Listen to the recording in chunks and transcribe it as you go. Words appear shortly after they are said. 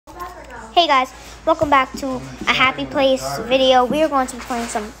Hey guys, welcome back to a Happy Place video. We are going to be playing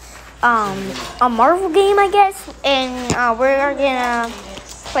some a Marvel game, I guess, and we're gonna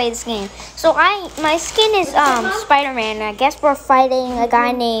play this game. So my skin is Spider-Man. I guess we're fighting a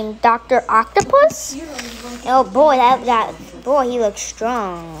guy named Dr. Octopus. Oh boy, that boy, he looks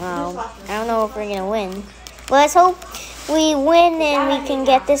strong. I don't know if we're gonna win. Well, let's hope we win and we can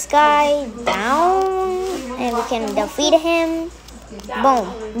get this guy down and we can defeat him. Boom,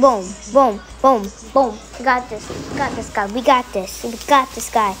 boom, boom, boom, boom. We got this. We got this guy. We got this. We got this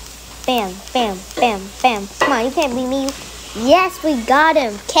guy. Bam, bam, bam, bam. Come on, you can't beat me. Yes, we got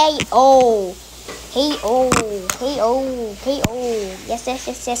him. KO. KO. KO. KO. Yes, yes,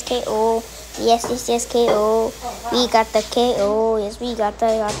 yes, yes, KO. Yes, yes, yes, KO. We got the KO. Yes, we got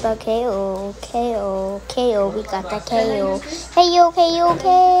the KO. KO. KO. We got the KO. KO. KO.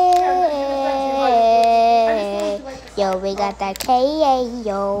 KO. Yo, we got that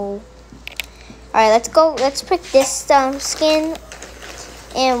KO. Alright, let's go. Let's pick this skin.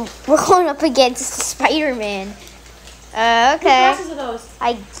 And we're going up against Spider-Man. Okay.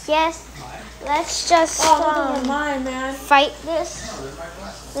 I guess let's just fight this.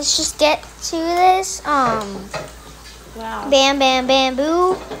 Let's just get to this. Wow. Bam, bam, bam,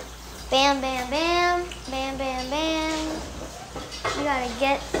 boo. Bam, bam, bam. Bam, bam, bam. We gotta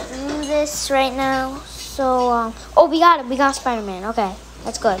get through this right now. So, oh, we got it. We got Spider-Man. Okay,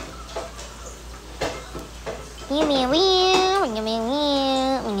 that's good.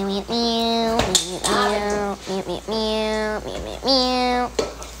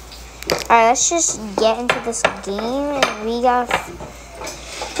 Alright, let's just get into this game. And we got.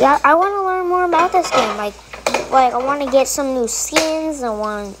 Yeah, I want to learn more about this game. Like I want to get some new skins. I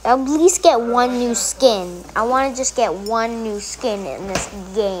want to at least get one new skin. I want to just get one new skin in this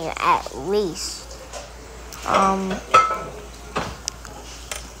game at least. Here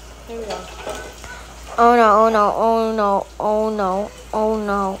we go. Oh no, oh no, oh no, oh no, oh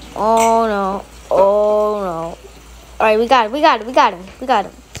no, oh no, oh no. Alright, we got it, we got it, we got him, we got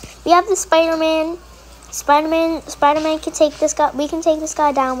him. We have the Spider-Man. Spider-Man can take this guy. We can take this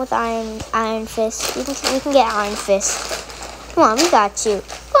guy down with Iron Fist. We can get Iron Fist. Come on, we got you.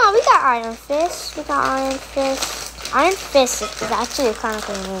 Come on, we got Iron Fist. We got Iron Fist. Iron Fist is actually a kind of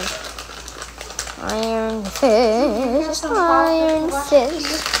cool name. Iron Fist, Iron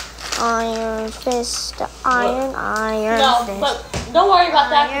Fist, Iron Fist, Iron No, Fist. but don't worry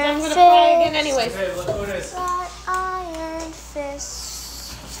about that because I'm gonna play again anyways. Hey, look who it is. Got Iron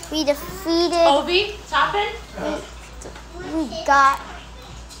Fist. We defeated. Obi, Toppin.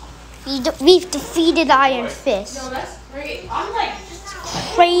 We've defeated Iron Fist. No, that's great. I'm like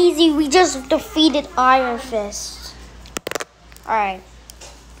Crazy. We just defeated Iron Fist. All right.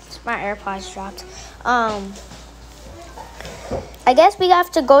 My AirPods dropped. I guess we have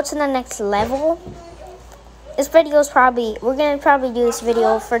to go to the next level. This video's we're gonna probably do this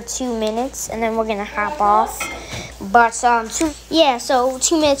video for 2 minutes and then we're gonna hop off. But so 2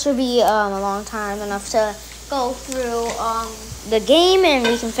 minutes would be a long time, enough to go through the game and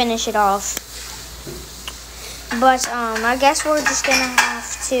we can finish it off. But I guess we're just gonna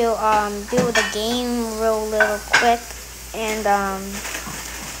have to do the game real little quick and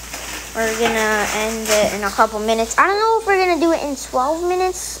we're gonna end it in a couple minutes. I don't know if we're gonna do it in 12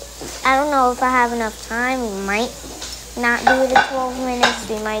 minutes. I don't know if I have enough time. We might not do it in 12 minutes.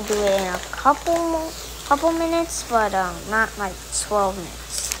 We might do it in a couple minutes, but not like 12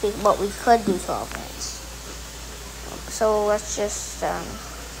 minutes. But we could do 12 minutes. So let's just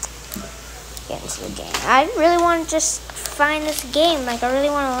get into the game. I really want to just find this game. Like I really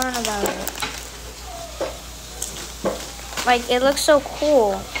want to learn about it. Like it looks so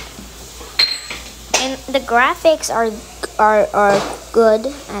cool. And the graphics are good,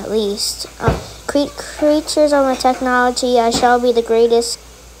 at least. Creatures of my technology, I shall be the greatest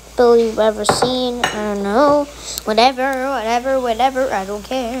ability you've ever seen. I don't know. Whatever, I don't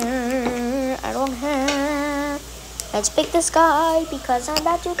care. I don't care. Let's pick this guy because I'm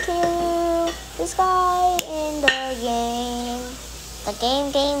about to kill this guy in the game. The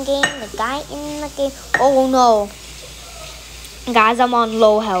game, the guy in the game. Oh no. Guys, I'm on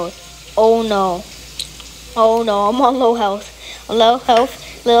low health. Oh no. Oh no, I'm on low health. Low health,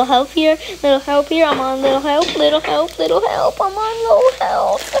 little help here, I'm on little help, I'm on low health, little help here,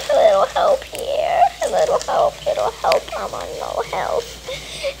 little help, I'm on low health.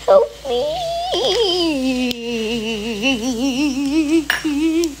 Help me.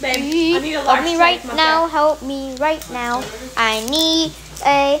 babe, I need a large Help me right now, help me right now. I need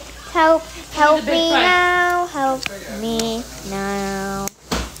a help me now, help me now.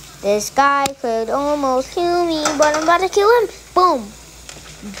 This guy could almost kill me, but I'm about to kill him. Boom.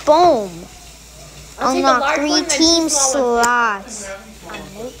 Boom. I'll take a Unlock large 3 one and 2 team small ones. slots.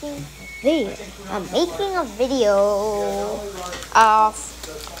 I'm making a video of.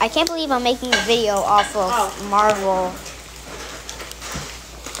 I can't believe I'm making a video off of Marvel.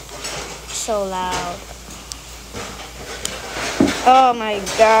 So loud. Oh my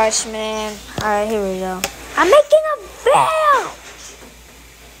gosh, man. Alright, here we go. I'm making a video!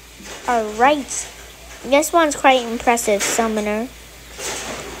 Alright. This one's quite impressive, Summoner.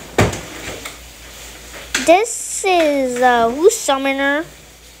 This is, who's Summoner?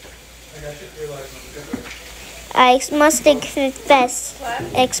 I must confess,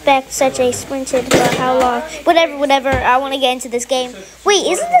 expect such a sprinted, but how long? Whatever, I want to get into this game. Wait,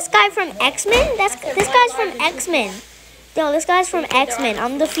 isn't this guy from X-Men? This guy's from X-Men. No, this guy's from X-Men.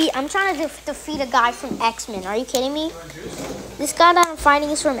 I'm trying to defeat a guy from X-Men. Are you kidding me? This guy that I'm fighting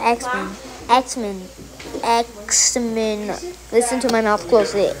is from X-Men. X-Men. Listen to my mouth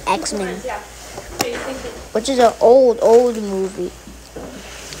closely. X-Men. Which is an old movie.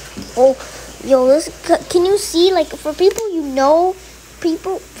 Oh, yo, can you see, like, for people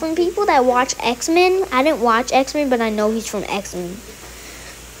from people that watch X-Men, I didn't watch X-Men, but I know he's from X-Men.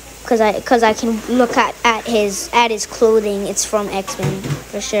 Cause I can look at his clothing. It's from X-Men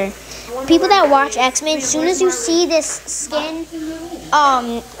for sure. People that watch X-Men, as soon as you see this skin,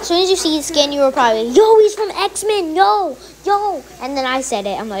 you were probably, yo, he's from X-Men, yo. And then I said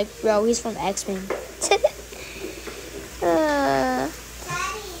it. I'm like, bro, he's from X-Men.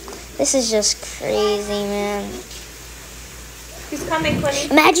 This is just crazy, man. He's coming, Quinny.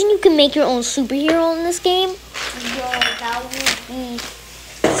 Imagine you can make your own superhero in this game. Yo, that would be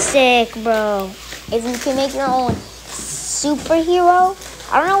sick, bro. If you can make your own superhero,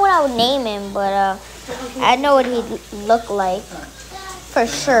 I don't know what I would name him, but I know what he'd look like for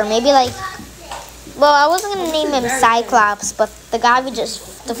sure. Maybe like, well, I wasn't gonna name him Cyclops, but the guy we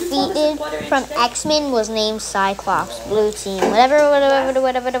just defeated from X-Men was named Cyclops. Blue team, whatever,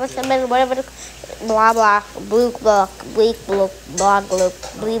 blah blah, blue block, bleak block, blah gloop,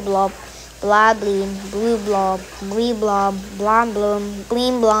 blee blob. Blah bleen, blue blob, blee blob, blom bloom,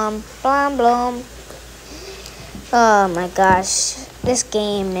 gleam blom, blom bloom. Oh my gosh. This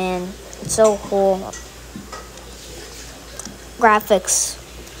game, man. It's so cool. Graphics.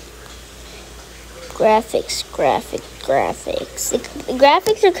 The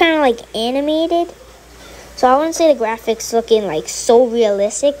graphics are kind of like animated. So I wouldn't say the graphics looking like so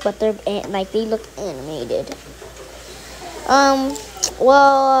realistic, but they're like they look animated.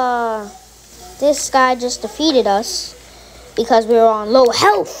 This guy just defeated us because we were on low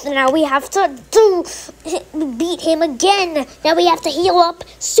health. Now we have to beat him again. Now we have to heal up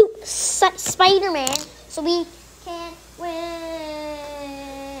Spider-Man so we can win.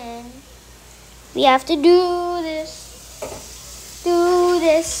 We have to do this.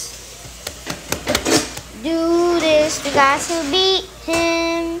 We got to beat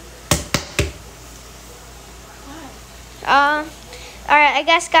him. Alright, I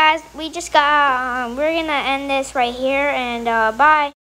guess, guys, we're gonna end this right here, and bye.